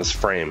it was in this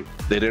frame.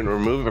 They didn't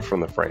remove it from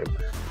the frame.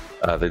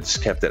 They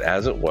just kept it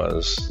as it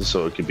was,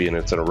 so it could be in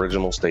its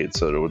original state,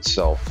 so that it would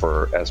sell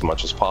for as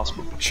much as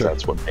possible. Sure.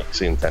 That's what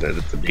Banksy intended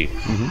it to be.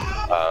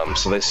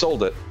 So they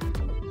sold it,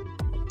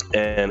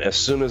 and as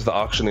soon as the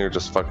auctioneer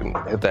just fucking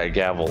hit that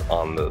gavel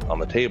on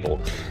the table,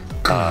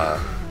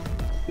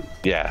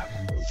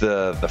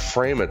 the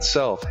frame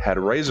itself had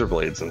razor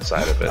blades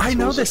inside of it. I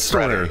know this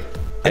story.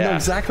 I know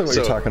exactly what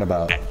you're talking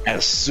about.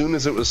 As soon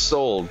as it was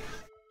sold,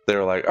 they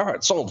were like, all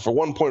right, sold for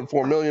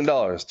 $1.4 million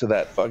to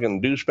that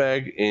fucking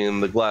douchebag in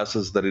the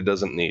glasses that he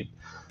doesn't need.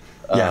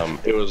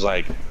 It was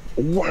like,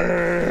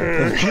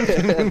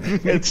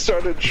 it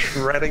started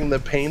shredding the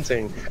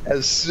painting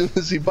as soon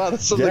as he bought it.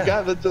 So the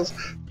guy that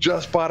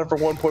just bought it for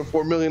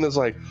 $1.4 million is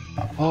like,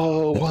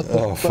 oh, what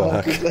the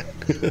fuck?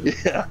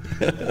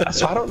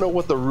 So I don't know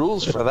what the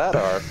rules for that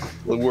are,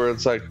 where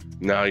it's like,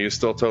 no, you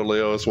still totally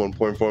owe us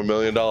 $1.4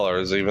 million,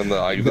 even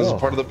though this is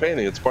part of the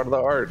painting, it's part of the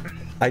art.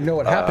 I know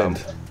what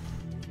happened.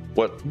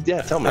 What?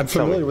 Yeah, tell me. I'm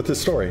familiar with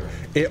this story.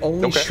 It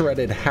only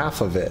shredded half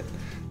of it.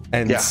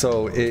 And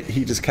so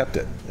he just kept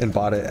it and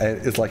bought it.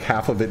 It's like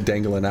half of it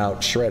dangling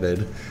out,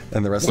 shredded,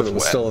 and the rest of it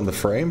was still in the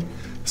frame.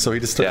 So he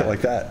just took it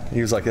like that.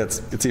 He was like,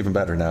 it's even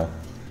better now.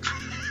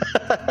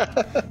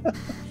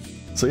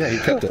 So he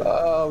kept it.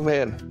 Oh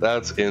man,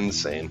 that's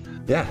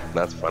insane. Yeah,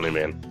 that's funny,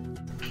 man.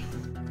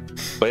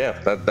 But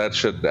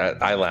yeah,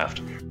 I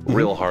laughed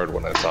real hard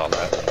when I saw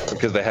that,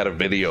 because they had a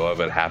video of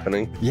it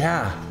happening.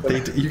 Yeah,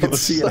 you could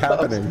see it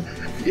happening.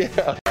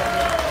 Yeah.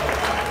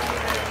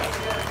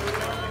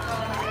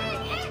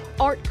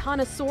 Art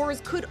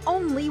connoisseurs could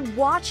only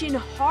watch in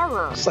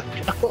horror. It's like,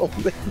 oh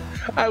man,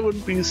 I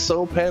would be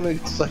so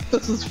panicked. It's like,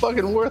 this is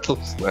fucking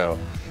worthless now.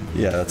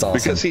 Yeah, that's awesome.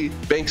 Because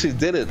Banksy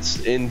did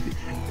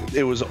it,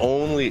 it was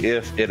only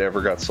if it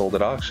ever got sold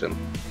at auction.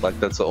 Like,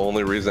 that's the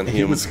only reason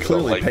he was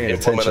clearly paying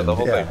attention. The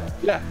whole thing.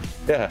 Yeah.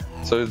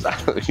 So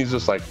he's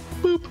just like,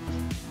 boop.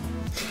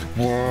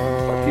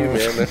 Fuck you,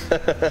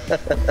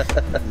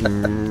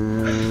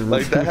 man.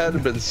 Like, that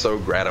had been so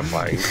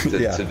gratifying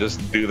to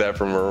just do that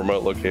from a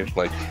remote location.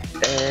 Like,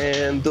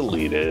 and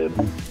deleted.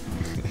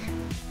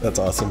 That's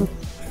awesome.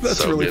 That's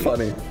so really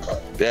funny.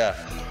 Yeah.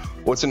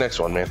 What's the next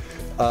one, man?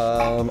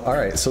 All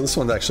right, so this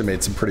one's actually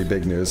made some pretty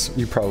big news.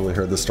 You probably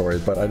heard the story,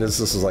 but this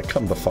is like,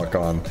 come the fuck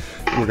on.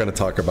 We're going to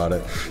talk about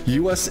it.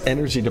 U.S.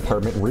 Energy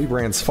Department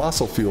rebrands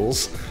fossil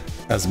fuels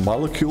as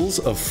molecules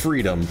of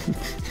freedom.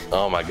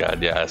 Oh my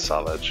God, yeah, I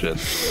saw that shit.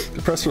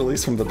 The press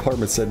release from the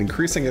department said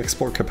increasing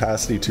export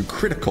capacity to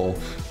critical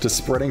to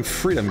spreading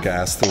freedom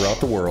gas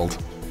throughout the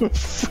world.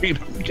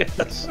 Freedom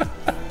gas.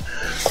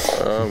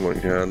 Oh my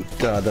God.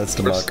 God, that's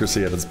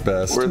democracy at its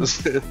best. We're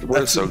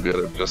so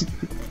good at just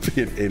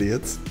being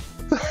idiots.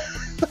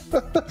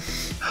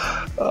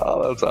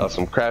 Oh, that's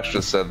awesome. Crash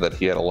just said that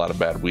he had a lot of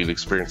bad weed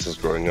experiences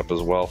growing up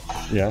as well.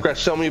 Yeah.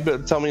 Crash, tell me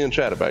in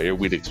chat about your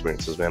weed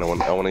experiences, man. I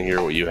want to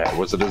hear what you had.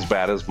 Was it as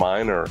bad as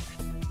mine, or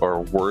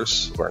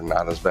worse, or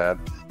not as bad?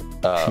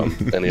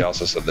 And he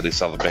also said that he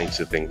saw the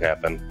Banksy thing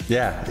happen.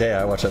 Yeah,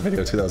 I watched that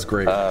video too. That was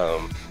great.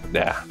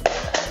 Yeah.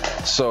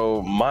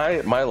 So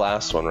my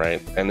last one,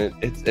 right? And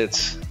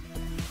it's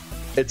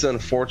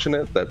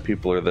unfortunate that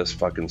people are this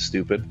fucking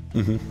stupid.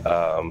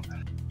 Mm-hmm.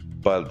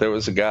 But there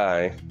was a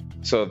guy.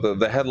 So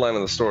the headline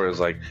of the story is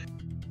like,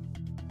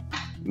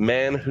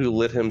 man who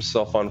lit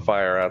himself on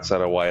fire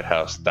outside a White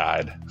House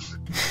died.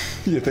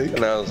 You think?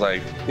 And I was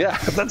like, yeah,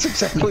 that's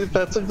exactly what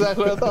I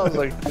thought. I was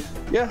like,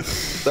 yeah,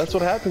 that's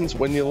what happens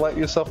when you light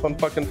yourself on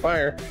fucking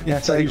fire. Yeah,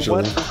 it's like,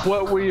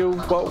 what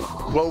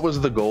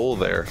was the goal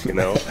there, you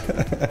know?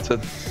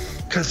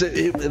 Because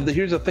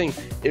here's the thing,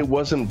 it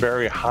wasn't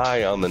very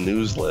high on the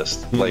news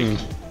list. Mm-hmm. Like,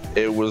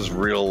 it was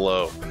real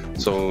low.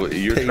 So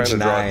you're Page trying to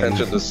 9. draw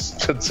attention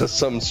to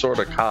some sort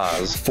of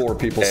cause. 4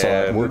 people saw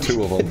it. We're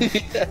 2 of them.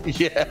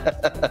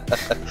 Yeah,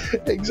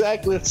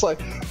 exactly. It's like,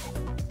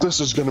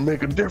 this is gonna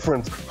make a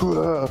difference.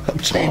 I'm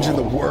changing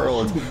the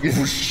world.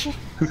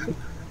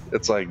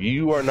 It's like,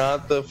 you are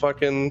not the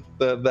fucking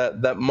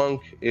that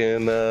monk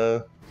in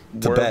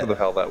wherever the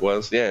hell that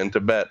was. Yeah, in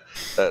Tibet.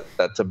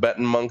 That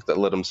Tibetan monk that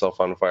lit himself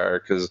on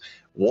fire. Because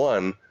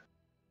one,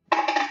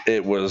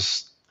 it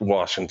was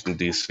Washington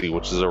D.C.,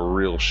 which is a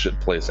real shit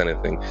place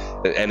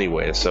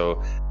anyway.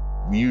 So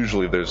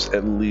usually there's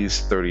at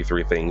least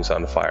 33 things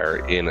on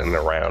fire in and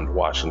around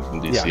Washington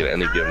D.C. at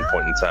any given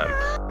point in time.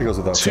 It goes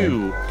without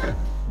saying. 2,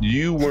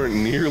 you weren't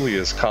nearly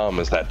as calm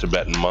as that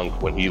Tibetan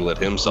monk when he lit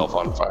himself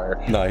on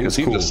fire. No, he was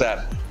cool.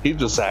 He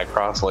just sat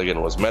cross-legged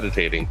and was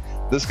meditating.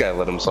 This guy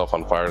lit himself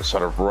on fire,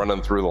 sort of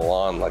running through the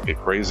lawn like a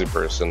crazy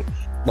person.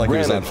 Like he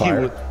was on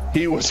fire?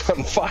 He was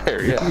on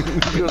fire,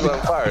 yeah. He was on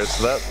fire,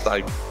 so that's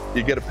like,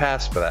 you get a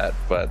pass for that,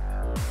 but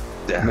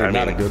yeah,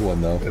 not a good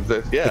one though. It's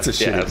a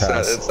shitty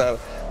pass. It's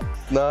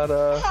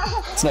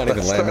not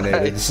even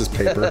laminated. It's just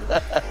paper.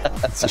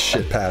 It's a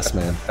shit pass,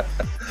 man.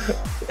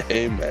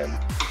 Amen.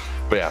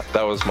 But yeah,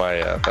 that was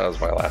my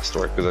last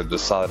story, because I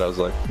just saw it. I was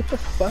like, what the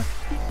fuck?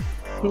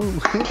 Who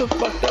the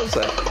fuck does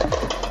that?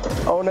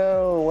 Oh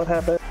no! What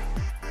happened?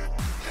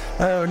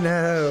 Oh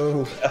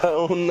no!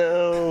 Oh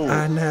no!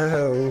 I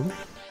know.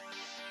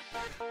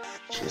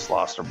 She's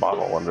lost her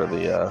bottle under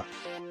the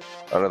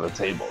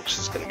table.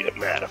 She's gonna get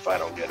mad if I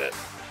don't get it.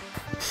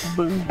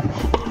 Boom.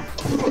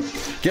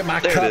 Get my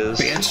there cup,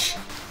 bitch.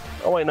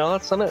 Oh wait, no,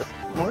 that's not it.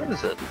 Where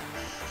is it?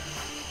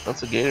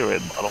 That's a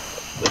Gatorade bottle.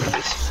 There it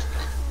is.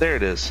 There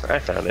it is. I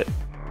found it.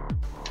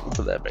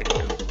 Put that back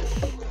here.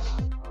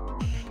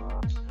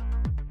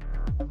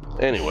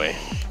 Anyway,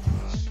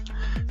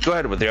 go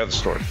ahead with the other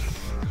story.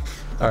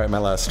 All right, my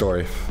last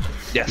story.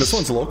 Yes. This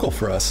one's local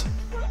for us.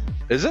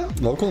 Is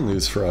it? Local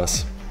news for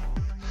us.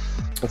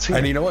 Let's hear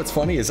And it. you know what's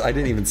funny is I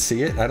didn't even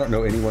see it. I don't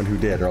know anyone who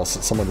did, or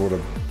else someone would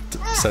have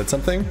said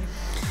something.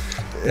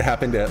 It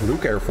happened at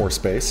Luke Air Force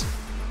Base.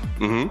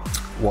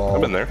 Mm-hmm. Well,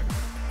 I've been there.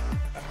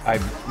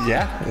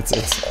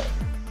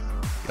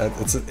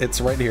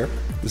 It's right here.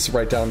 This is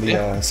right down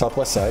the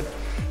southwest side.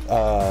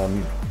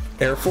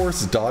 Air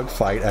Force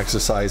dogfight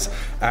exercise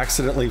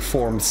accidentally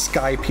formed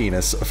sky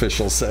penis,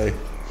 officials say.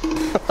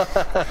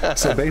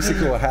 So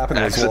basically what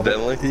happened was while they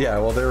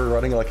were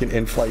running like an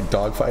in-flight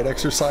dogfight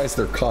exercise,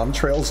 their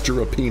contrails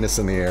drew a penis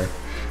in the air.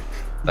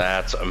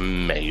 That's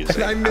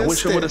amazing. And I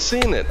wish I would have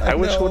seen it. I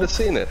wish I would have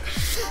seen it.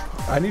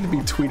 I need to be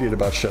tweeted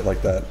about shit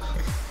like that.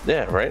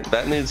 Yeah, right?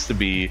 That needs to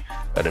be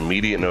an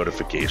immediate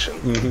notification.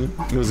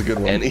 Mm-hmm. It was a good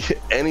one.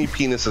 Any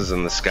penises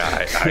in the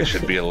sky, I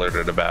should be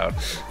alerted about.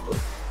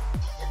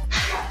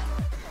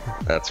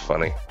 That's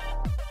funny.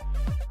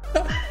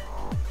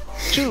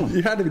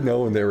 You had to know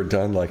when they were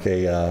done, like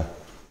hey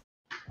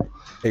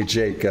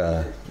Jake, you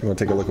want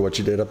to take a look at what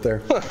you did up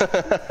there?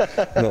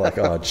 And they're like,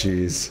 oh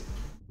jeez,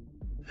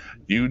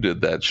 you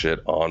did that shit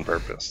on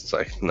purpose. It's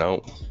like,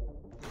 no,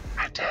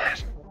 I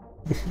did.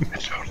 I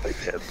totally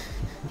did.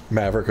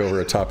 Maverick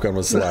over at Top Gun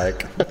was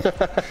like,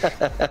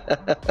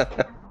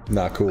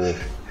 not cool.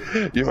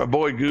 You're my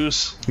boy,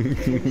 Goose.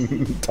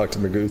 Talk to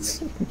my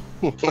Goose.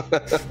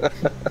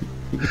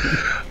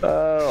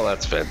 Oh,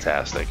 that's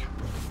fantastic.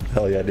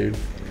 Hell yeah, dude.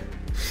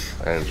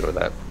 I enjoy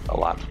that a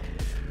lot.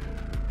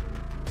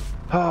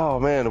 Oh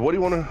man, what do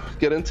you want to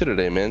get into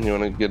today, man? You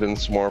want to get into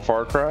some more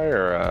Far Cry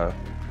or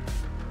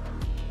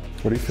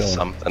what are you feeling?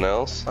 Something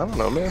else? I don't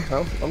know, man.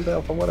 I'm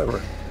down for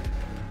whatever.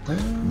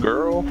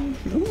 Girl.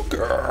 Ooh,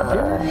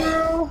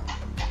 girl.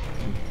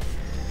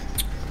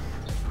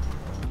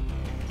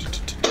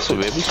 So,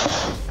 baby.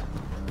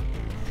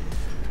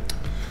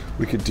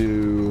 We could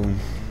do.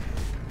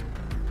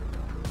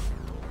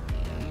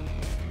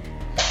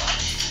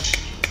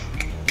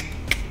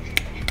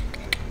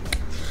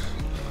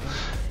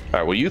 All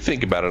right, well, you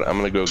think about it. I'm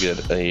going to go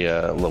get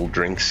a little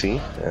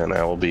drink-see, and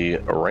I will be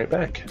right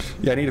back.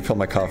 Yeah, I need to fill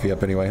my coffee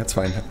up anyway. That's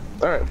fine.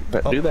 All right,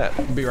 do that.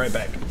 I'll be right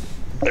back.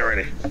 Get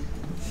ready.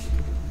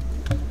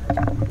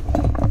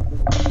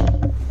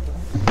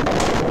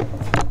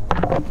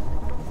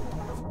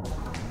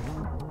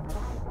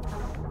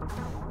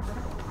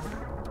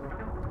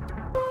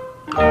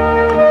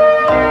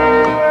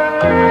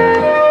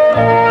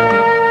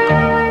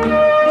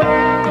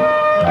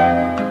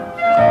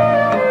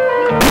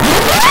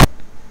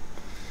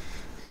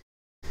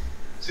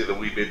 See the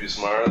wee baby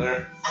Samara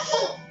there?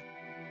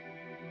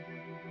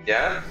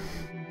 Yeah?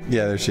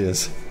 Yeah, there she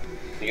is.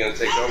 You gonna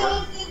take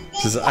over?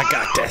 She says, I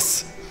got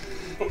this.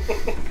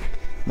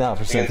 Now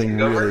for something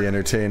really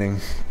entertaining.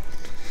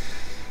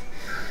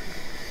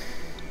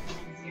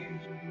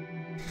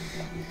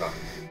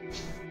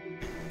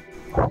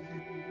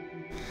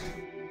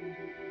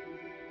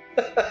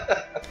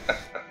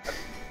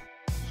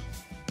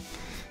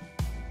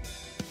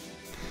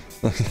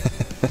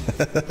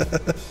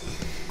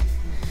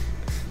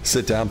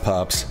 Sit down,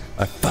 Pops.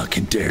 I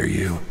fucking dare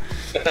you.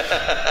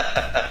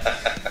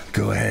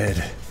 Go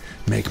ahead.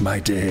 Make my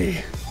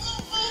day.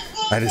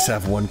 I just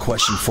have one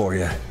question for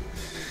you.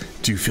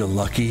 Do you feel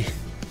lucky?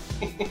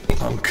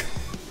 Punk.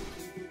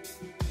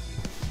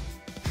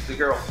 The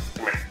girl,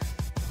 come here.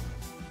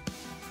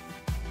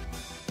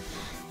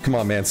 Come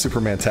on, man.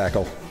 Superman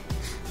tackle.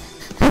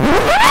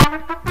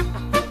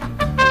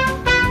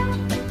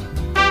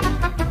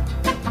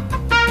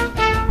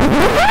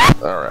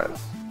 All right.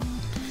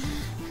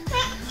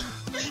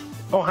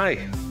 Oh, hi.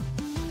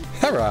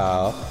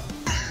 Hello.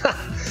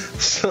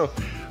 So,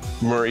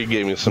 Marie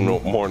gave me some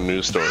more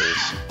news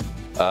stories.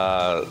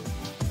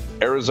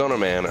 Arizona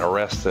man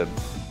arrested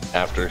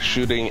after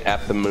shooting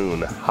at the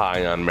moon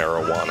high on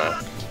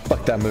marijuana.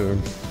 Fuck that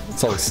moon.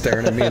 It's always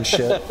staring at me and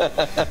shit.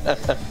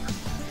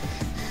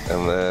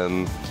 And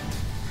then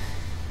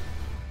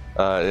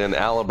in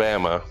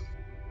Alabama,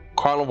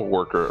 carnival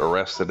worker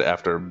arrested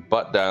after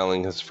butt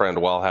dialing his friend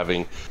while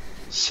having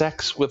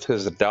sex with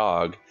his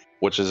dog,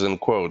 which is in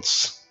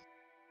quotes,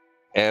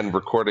 and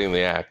recording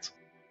the act.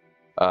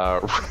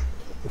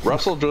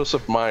 Russell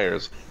Joseph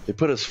Myers, they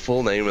put his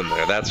full name in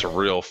there. That's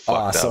real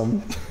fucked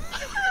awesome.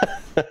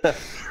 up.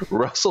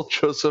 Russell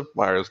Joseph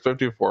Myers,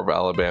 54 of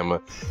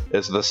Alabama,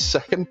 is the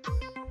second.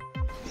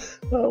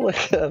 Oh my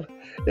God.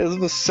 Is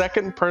the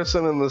second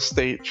person in the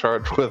state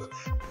charged with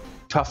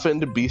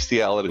toughened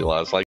bestiality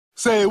laws. Like,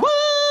 say what?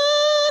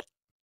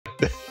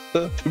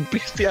 The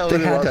bestiality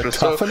they had laws to are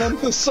toughen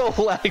them? so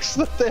lax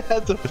that they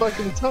had to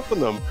fucking toughen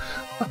them.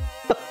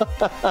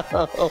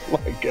 Oh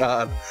my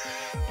God.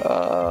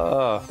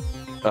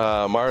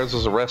 Myers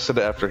was arrested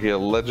after he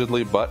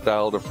allegedly butt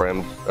dialed a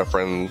friend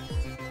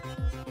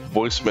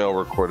voicemail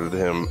recorded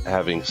him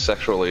having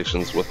sexual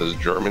relations with his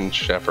German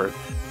Shepherd.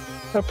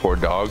 That poor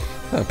dog.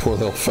 That poor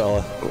little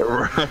fella.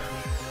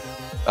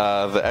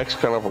 The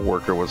ex-carnival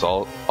worker was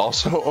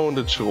also owned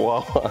a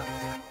Chihuahua,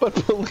 but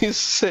police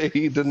say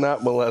he did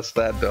not molest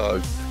that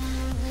dog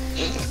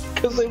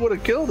because they would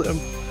have killed him.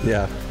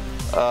 Yeah.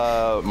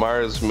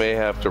 Myers may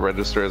have to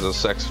register as a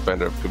sex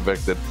offender if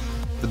convicted.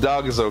 The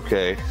dog is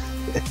okay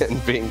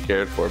and being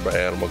cared for by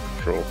animal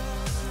control.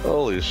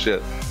 Holy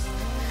shit.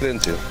 Get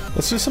into.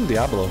 Let's do some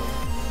Diablo.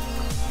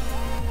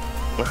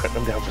 Alright,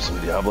 I'm down for some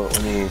Diablo.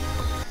 Let me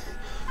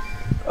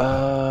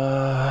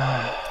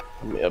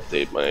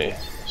update my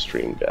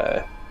stream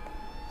guy.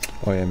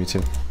 Oh yeah, me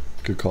too.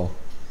 Good call.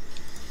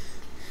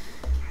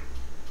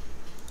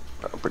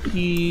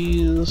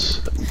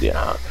 Properties.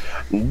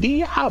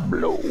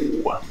 Diablo.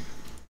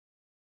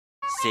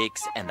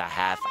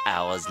 6.5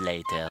 hours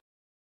later.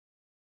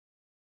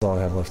 That's all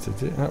I have left to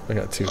do. Oh, I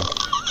got 2.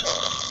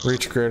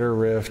 Reach Greater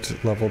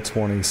Rift, level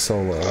 20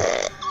 solo.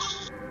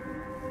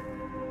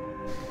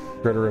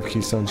 Greater Rift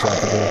Keystone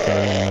Rapid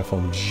on my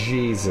phone.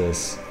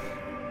 Jesus.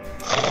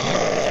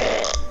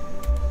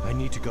 I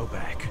need to go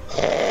back.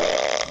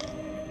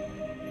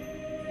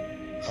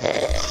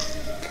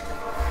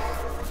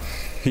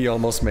 He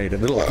almost made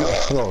it.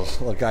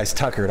 Little guy's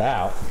tuckered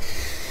out.